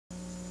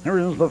Here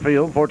is the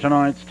field for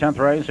tonight's 10th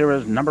race. Here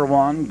is number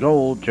 1,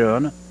 Gold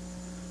Tune,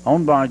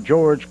 owned by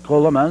George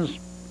Columbus.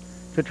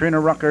 Katrina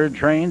Rucker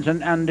trains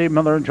and Andy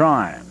Miller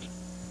drives.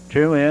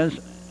 2 is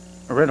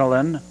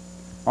RITALIN,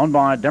 owned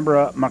by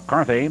Deborah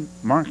McCarthy.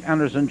 Mark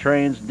Anderson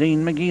trains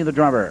Dean Magee, the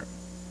driver.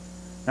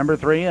 Number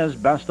 3 is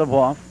Best of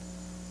Wolf,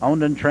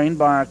 owned and trained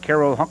by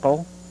Carol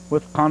Huckle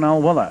with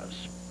Connell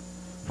Willis.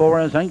 4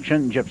 is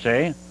Ancient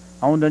Gypsy,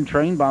 owned and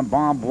trained by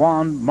Bob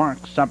Wand, Mark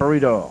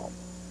Saporito.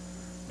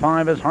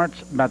 5 is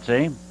Hearts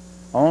Betsy,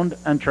 owned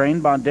and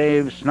trained by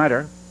Dave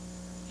Snyder,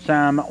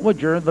 Sam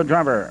Widger, the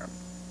driver.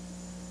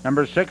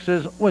 Number 6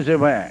 is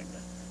WYZZYWAG,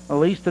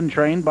 leased and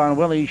trained by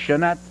Willie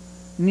Shenette,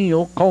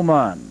 Neil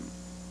Coleman.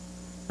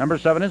 Number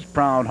 7 is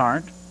Proud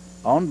Heart,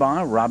 owned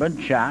by Robin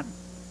Chat,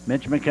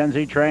 Mitch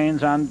McKenzie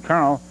trains, and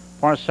Carl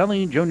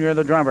Farcelli Jr.,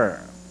 the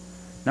driver.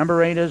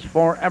 Number 8 is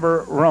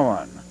Forever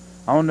Rowan,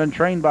 owned and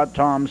trained by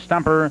Tom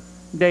Stamper.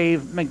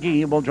 Dave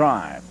Magee will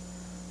drive.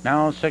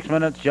 Now 6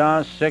 minutes,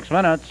 just 6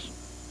 minutes.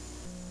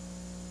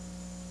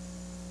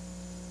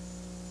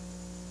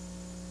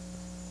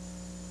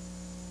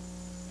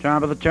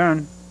 Top of the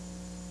turn.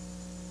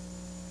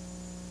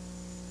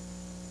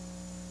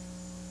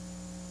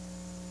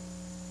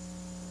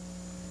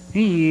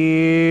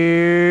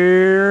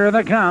 Here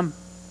they come.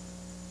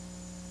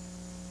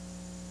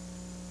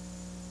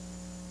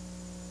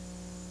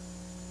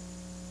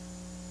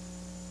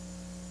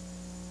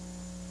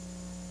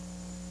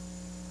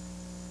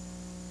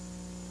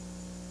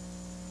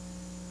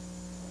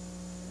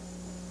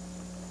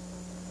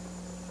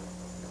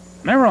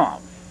 They're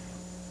off.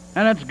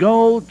 And it's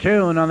Gold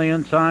Tune on the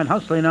inside,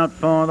 hustling out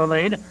for the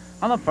lead.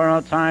 On the far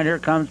outside, here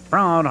comes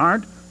Proud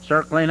Heart,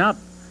 circling up.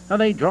 Now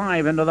they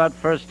drive into that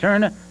first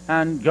turn,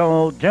 and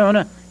Gold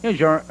Tune is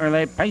your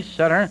early pace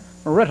setter.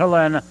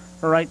 RITALIN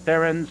right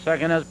there in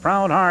second as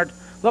Proud Heart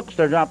looks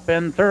to drop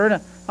in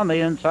third. On the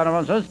inside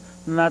of us,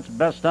 and that's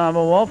Best of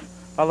a Wolf,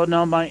 followed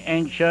now by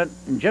Ancient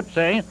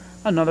Gypsy.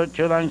 Another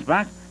 2 lengths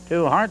back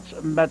to Hearts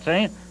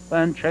Betsy,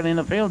 then trailing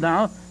the field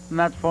now, and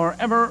that's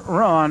Forever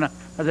Rowan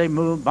as they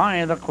move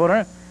by the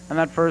quarter. And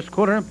that first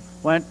quarter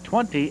went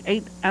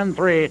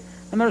 28-3,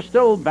 and they're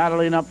still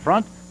battling up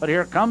front. But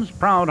here comes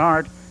Proud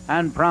Heart,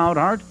 and Proud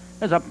Heart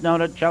is up now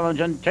to challenge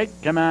and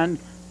take command.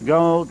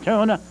 Gold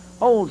Tune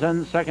holds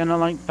in second, a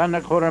length and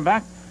a quarter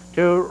back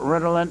to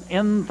RITALIN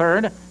in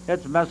third.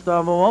 It's Best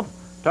of a Wolf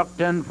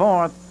tucked in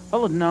fourth,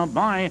 followed now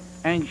by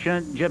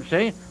Ancient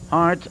Gypsy.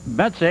 Hearts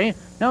Betsy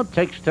now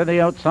takes to the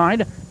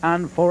outside,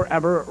 and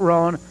Forever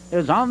Rowan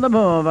is on the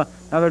move.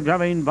 Now they're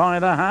driving by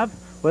the half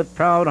with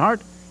Proud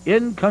Heart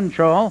in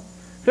control.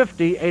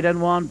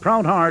 58-1,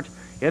 Proud Heart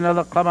into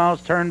the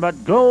clubhouse turn,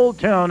 but Gold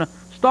Tune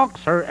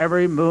stalks her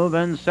every move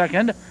in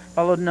second,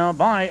 followed now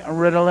by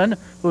RITALIN,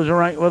 who's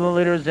right with the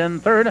leaders in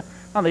third.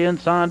 On the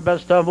inside,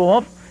 Best of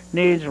Wolf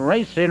needs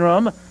racing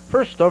room.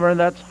 First over,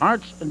 that's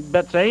Hearts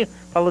Betsy,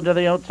 followed to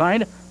the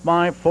outside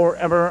by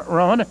Forever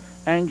Rowan,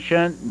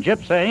 Ancient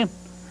Gypsy.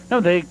 Now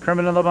they crimp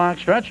into the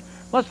box stretch,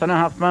 less than a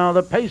half mile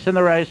the pace in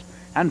the race,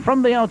 and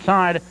from the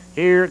outside,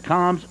 here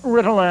comes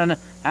RITALIN,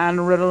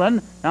 and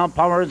RITALIN now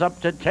powers up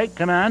to take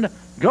command.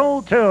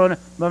 Gold Tune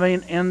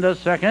moving into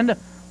second,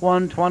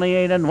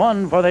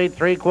 128-1 for the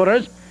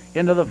 3/4.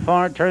 Into the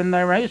far turn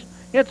they race.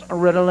 It's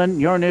RITALIN,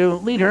 your new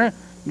leader.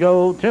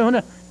 Gold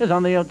Tune is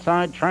on the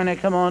outside trying to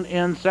come on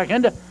in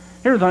second.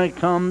 Here they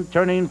come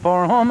turning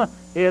for home.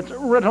 It's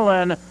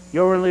RITALIN,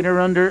 your leader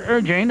under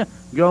urging.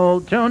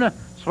 Gold Tune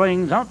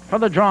swings out for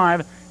the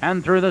drive,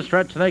 and through the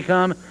stretch they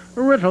come.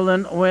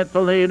 RITALIN with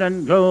the lead,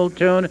 and Gold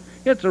Tune.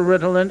 It's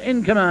RITALIN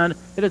in command.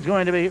 It is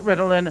going to be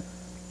RITALIN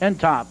in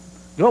top.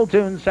 Gold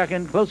Tune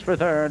second, close for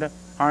third.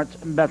 Hearts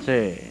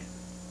Betsy.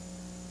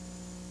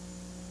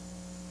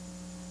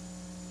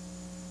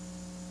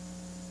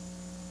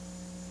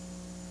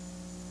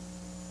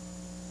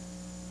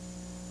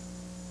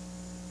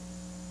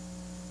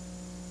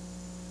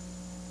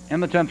 In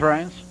the 10th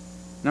race,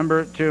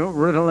 number 2,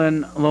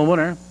 RITALIN, the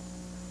winner.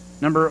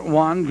 Number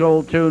 1,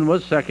 Gold Tune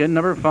was second.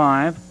 Number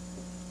 5,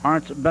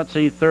 Hearts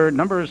Betsy third.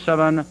 Number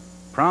 7,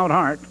 Proud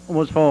Heart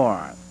was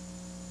fourth.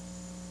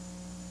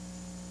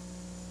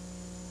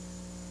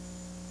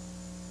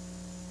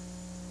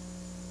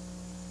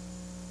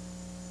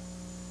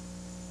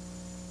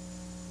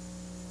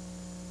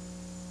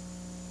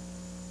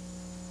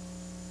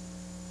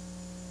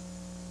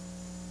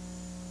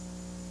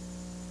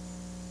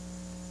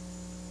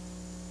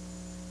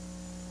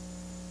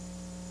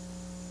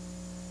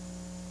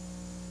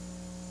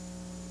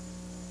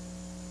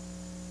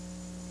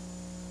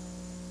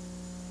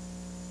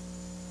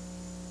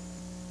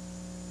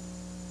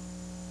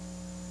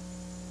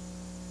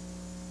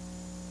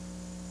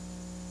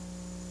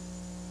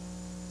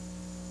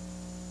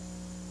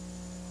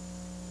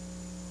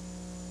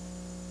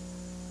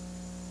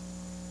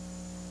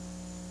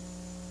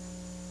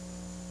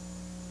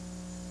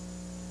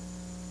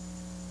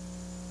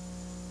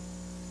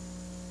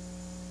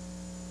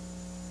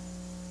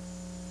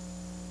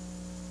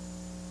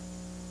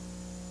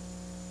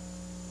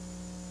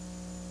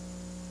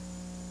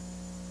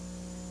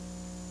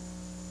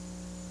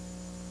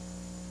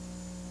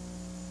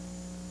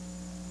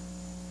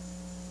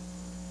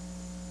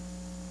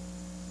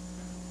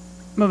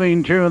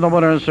 Moving to the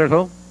winner's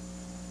circle,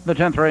 the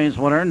 10th race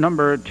winner,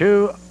 number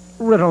 2,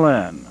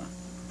 RITALIN.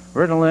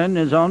 RITALIN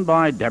is owned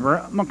by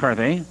Deborah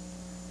McCarthy.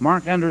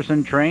 Mark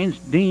Anderson trains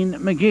Dean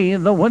Magee,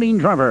 the winning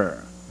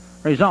driver.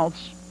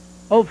 Results,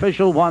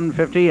 official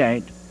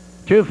 158,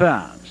 too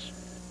fast.